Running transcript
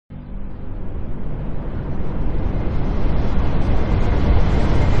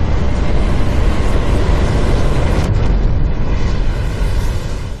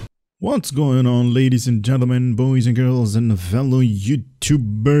What's going on, ladies and gentlemen, boys and girls, and fellow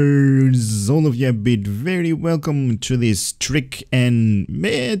YouTubers? All of you have been very welcome to this trick and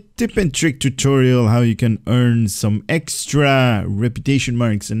tip and trick tutorial how you can earn some extra reputation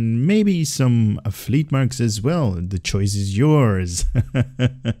marks and maybe some fleet marks as well. The choice is yours.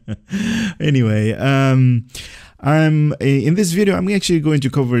 Anyway, in this video, I'm actually going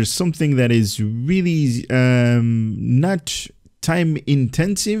to cover something that is really not time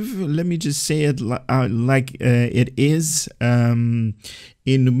intensive. Let me just say it like it is. In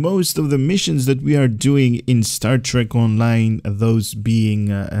most of the missions that we are doing in Star Trek Online, those being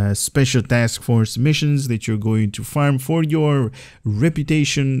special task force missions that you're going to farm for your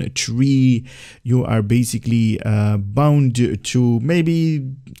reputation tree, you are basically bound to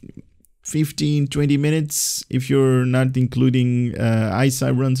maybe 15-20 minutes if you're not including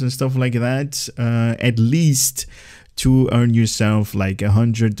ISA runs and stuff like that, at least to earn yourself like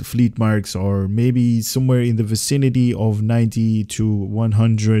 100 fleet marks, or maybe somewhere in the vicinity of 90 to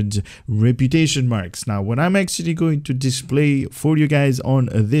 100 reputation marks. Now, what I'm actually going to display for you guys on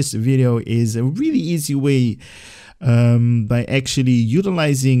this video is a really easy way by actually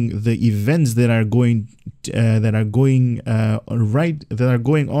utilizing the events that are going on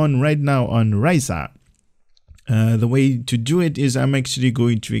right now on Risa. The way to do it is I'm actually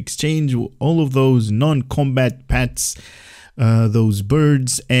going to exchange all of those non-combat pets, those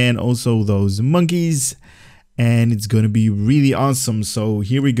birds and also those monkeys, and it's going to be really awesome. So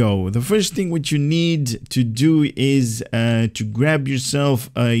here we go. The first thing what you need to do is to grab yourself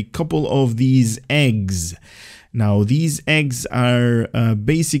a couple of these eggs. Now, these eggs are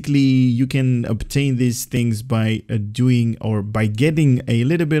basically, you can obtain these things by doing, or by getting a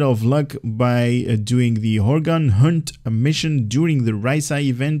little bit of luck by doing the Horgan Hunt mission during the Risa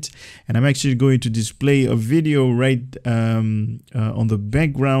event. And I'm actually going to display a video right on the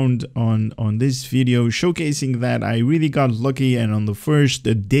background on this video, showcasing that I really got lucky, and on the first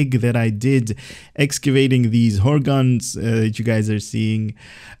dig that I did excavating these Horgans that you guys are seeing,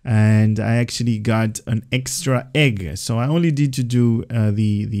 and I actually got an extra egg. So I only need to do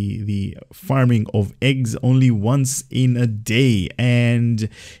the farming of eggs only once in a day. And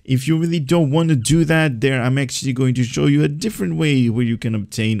if you really don't want to do that, there I'm actually going to show you a different way where you can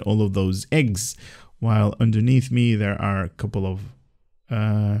obtain all of those eggs. While underneath me there are a couple of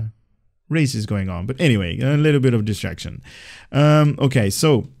races going on, but anyway, a little bit of distraction. Okay,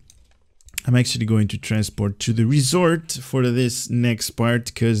 so I'm actually going to transport to the resort for this next part,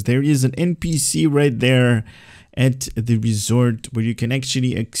 because there is an NPC right there at the resort where you can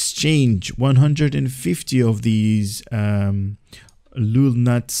actually exchange 150 of these lul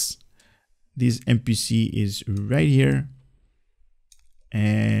nuts. This NPC is right here,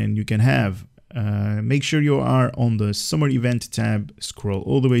 and you can have make sure you are on the summer event tab, scroll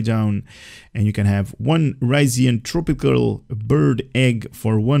all the way down, and you can have one Risian tropical bird egg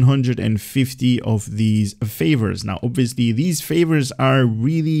for 150 of these favors. Now, obviously, these favors are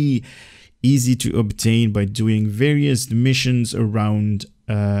really easy to obtain by doing various missions around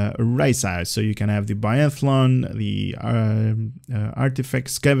Risa. So you can have the biathlon, the artifact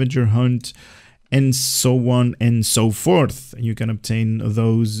scavenger hunt, and so on and so forth. You can obtain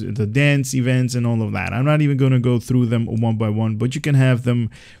those, the dance events and all of that. I'm not even going to go through them one by one, but you can have them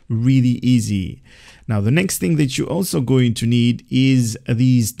really easy. Now, the next thing that you're also going to need is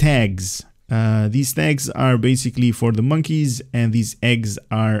these tags. These tags are basically for the monkeys, and these eggs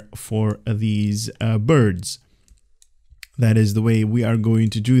are for these birds. That is the way we are going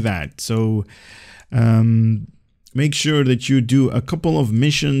to do that. So make sure that you do a couple of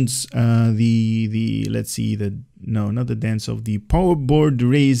missions. Let's see, not the dance of the power board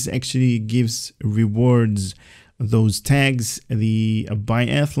race actually gives rewards those tags, the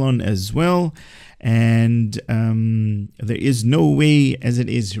biathlon as well. And there is no way as it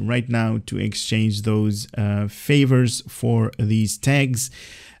is right now to exchange those favors for these tags,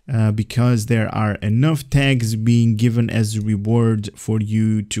 because there are enough tags being given as a reward for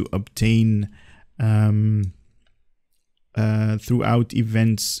you to obtain throughout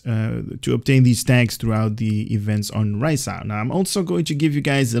events, to obtain these tags throughout the events on Risa. Now, I'm also going to give you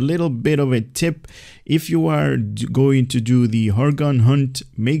guys a little bit of a tip. If you are going to do the Horgan Hunt,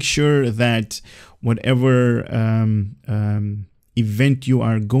 make sure that whatever event you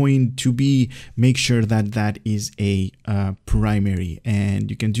are going to be, make sure that that is a primary. And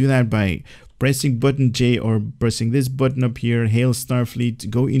you can do that by pressing button J or pressing this button up here, Hail Starfleet,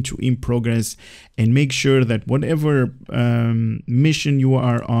 go into in progress, and make sure that whatever mission you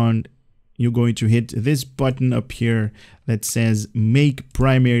are on, you're going to hit this button up here that says make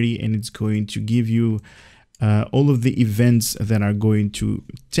primary, and it's going to give you all of the events that are going to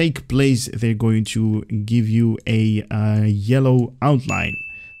take place, they're going to give you a yellow outline.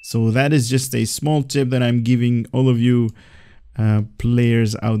 So that is just a small tip that I'm giving all of you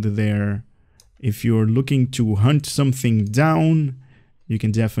players out there. If you're looking to hunt something down, you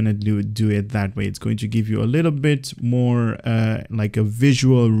can definitely do it that way. It's going to give you a little bit more like a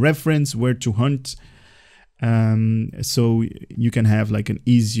visual reference where to hunt. So you can have like an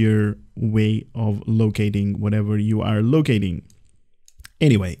easier way of locating whatever you are locating.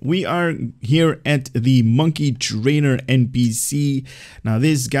 Anyway, we are here at the monkey trainer NPC. Now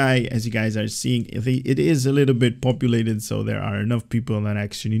this guy, as you guys are seeing, it is a little bit populated, so there are enough people that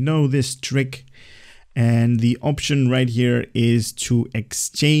actually know this trick. And the option right here is to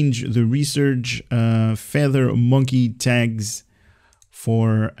exchange the research feather monkey tags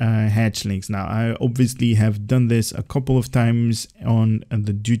for hatchlings. Now I obviously have done this a couple of times on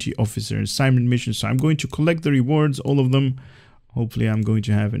the duty officer assignment mission, so I'm going to collect the rewards, all of them. Hopefully I'm going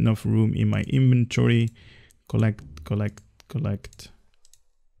to have enough room in my inventory. Collect.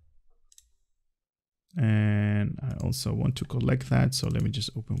 And I also want to collect that, so let me just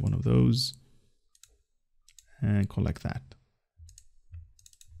open one of those and collect that.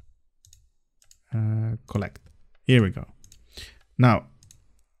 Collect. Here we go. Now,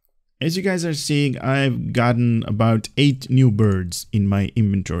 as you guys are seeing, I've gotten about 8 new birds in my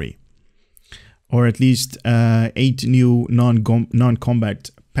inventory, or at least 8 new non-combat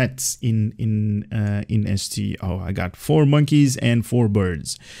pets in ST. Oh, I got 4 monkeys and 4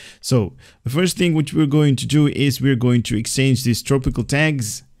 birds. So the first thing which we're going to do is we're going to exchange these tropical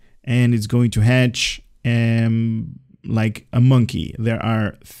tags, and it's going to hatch like a monkey. There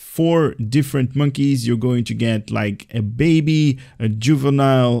are 4 different monkeys. You're going to get like a baby, a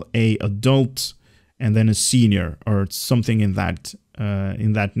juvenile, a adult, and then a senior or something in that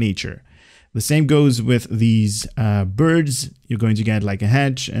nature. The same goes with these birds. You're going to get like a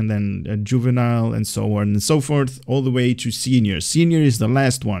hatch and then a juvenile and so on and so forth, all the way to senior. Senior is the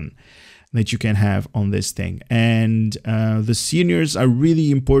last one that you can have on this thing. And the seniors are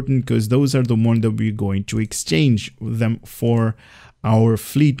really important because those are the ones that we're going to exchange them for our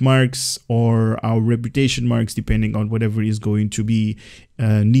fleet marks or our reputation marks, depending on whatever is going to be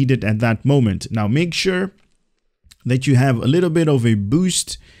needed at that moment. Now, make sure that you have a little bit of a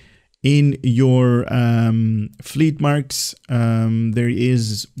boost in your fleet marks. There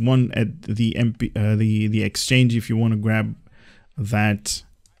is one at the exchange if you want to grab that.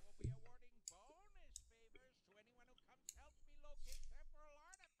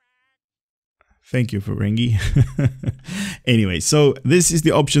 Thank you for Rengi. Anyway, so this is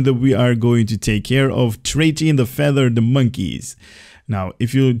the option that we are going to take care of, trading the feathered monkeys. Now,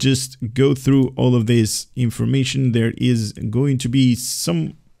 if you just go through all of this information, there is going to be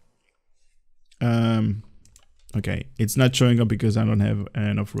some... okay, it's not showing up because I don't have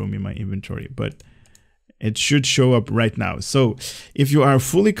enough room in my inventory, but it should show up right now. So if you are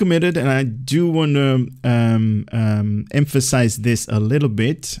fully committed, and I do want to emphasize this a little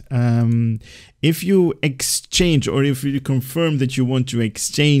bit, if you exchange, or if you confirm that you want to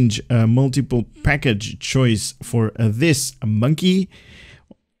exchange a multiple package choice for this monkey,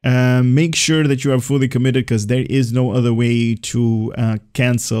 make sure that you are fully committed, because there is no other way to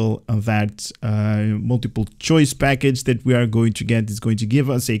cancel that multiple choice package that we are going to get. It's going to give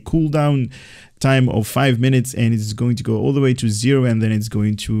us a cooldown time of 5 minutes, and it's going to go all the way to 0, and then it's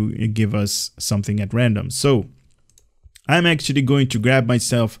going to give us something at random. So I'm actually going to grab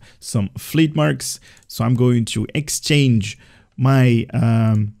myself some fleet marks. So I'm going to exchange my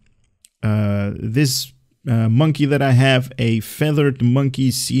this monkey that I have, a feathered monkey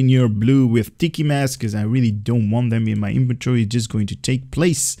senior blue with tiki mask, because I really don't want them in my inventory. It's just going to take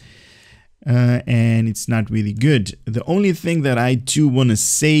place and it's not really good. The only thing that I do want to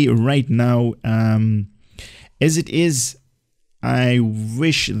say right now, as it is, I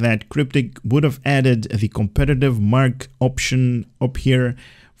wish that Cryptic would have added the competitive mark option up here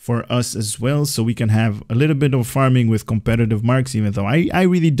for us as well, so we can have a little bit of farming with competitive marks, even though I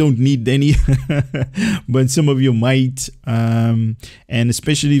really don't need any, but some of you might, and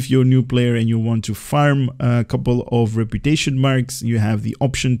especially if you're a new player and you want to farm a couple of reputation marks, you have the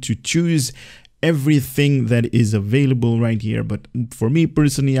option to choose everything that is available right here. But for me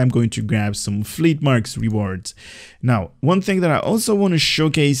personally, I'm going to grab some fleet marks rewards. Now, one thing that I also want to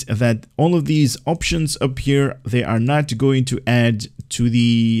showcase, that all of these options up here, they are not going to add to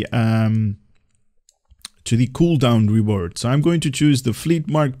the cooldown reward. So I'm going to choose the fleet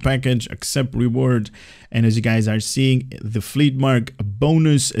mark package, accept reward, and as you guys are seeing, the fleet mark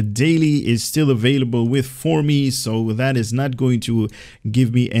bonus daily is still available with for me, so that is not going to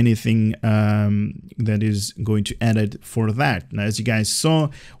give me anything that is going to add it for that. Now, as you guys saw,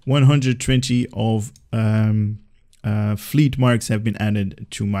 120 of fleet marks have been added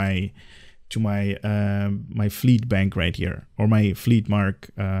to my my fleet bank right here, or my fleet mark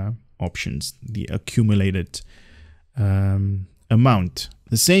options, the accumulated amount.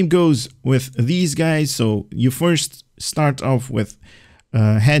 The same goes with these guys. So you first start off with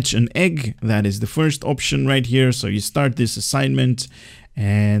hatch an egg. That is the first option right here. So you start this assignment,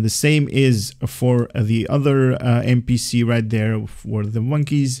 and the same is for the other NPC right there for the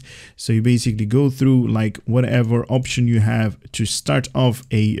monkeys. So you basically go through like whatever option you have to start off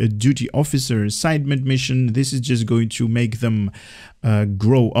a duty officer assignment mission. This is just going to make them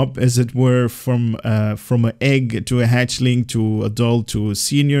grow up, as it were, from an egg to a hatchling to adult to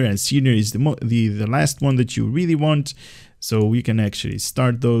senior, and senior is the last one that you really want. So we can actually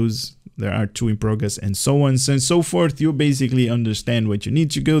start those. There are 2 in progress, and so on and so forth. You basically understand what you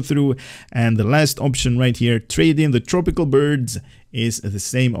need to go through. And the last option right here, trade in the tropical birds, is the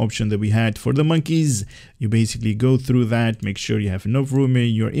same option that we had for the monkeys. You basically go through that, make sure you have enough room in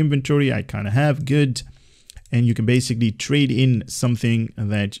your inventory. I kind of have, good. And you can basically trade in something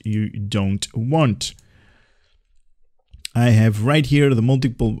that you don't want. I have right here the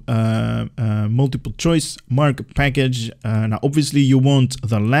multiple choice mark package. Now obviously you want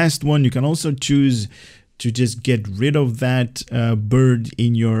the last one. You can also choose to just get rid of that bird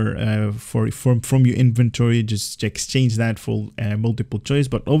in your from your inventory. Just exchange that for multiple choice.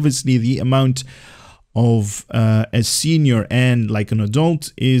 But obviously the amount of a senior and like an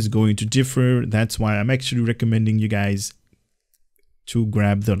adult is going to differ. That's why I'm actually recommending you guys to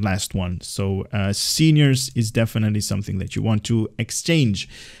grab the last one. So seniors is definitely something that you want to exchange.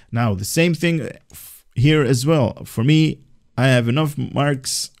 Now the same thing here as well. For me, I have enough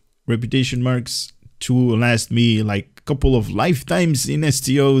marks, reputation marks, to last me like a couple of lifetimes in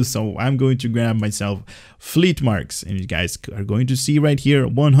STO. So I'm going to grab myself fleet marks, and you guys are going to see right here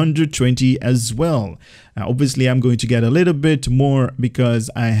 120 as well. Now obviously I'm going to get a little bit more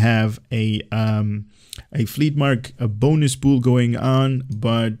because I have a fleet mark, a bonus pool going on,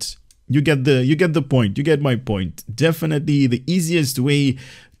 but you get the point. You get my point. Definitely the easiest way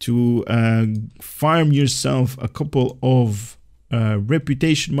to farm yourself a couple of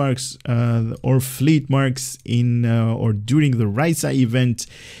reputation marks or fleet marks in or during the Risa event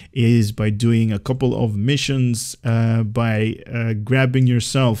is by doing a couple of missions, by grabbing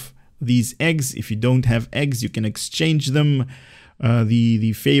yourself these eggs. If you don't have eggs, you can exchange them.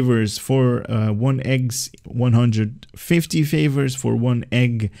 The favors for 1 eggs, 150 favors for 1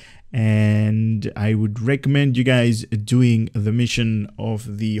 egg. And I would recommend you guys doing the mission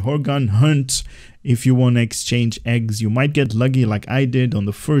of the Horgan Hunt. If you want to exchange eggs, you might get lucky like I did on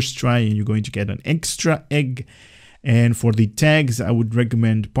the first try, and you're going to get an extra egg. And for the tags, I would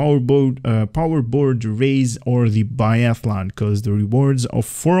recommend Powerboard Race or the Biathlon, because the rewards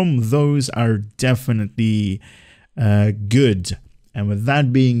from those are definitely good. And with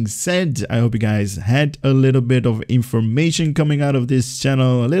that being said, I hope you guys had a little bit of information coming out of this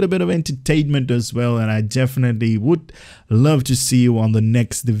channel, a little bit of entertainment as well, and I definitely would love to see you on the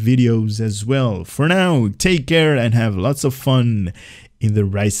next videos as well. For now, take care and have lots of fun in the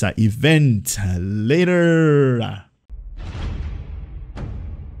Risa event. Later!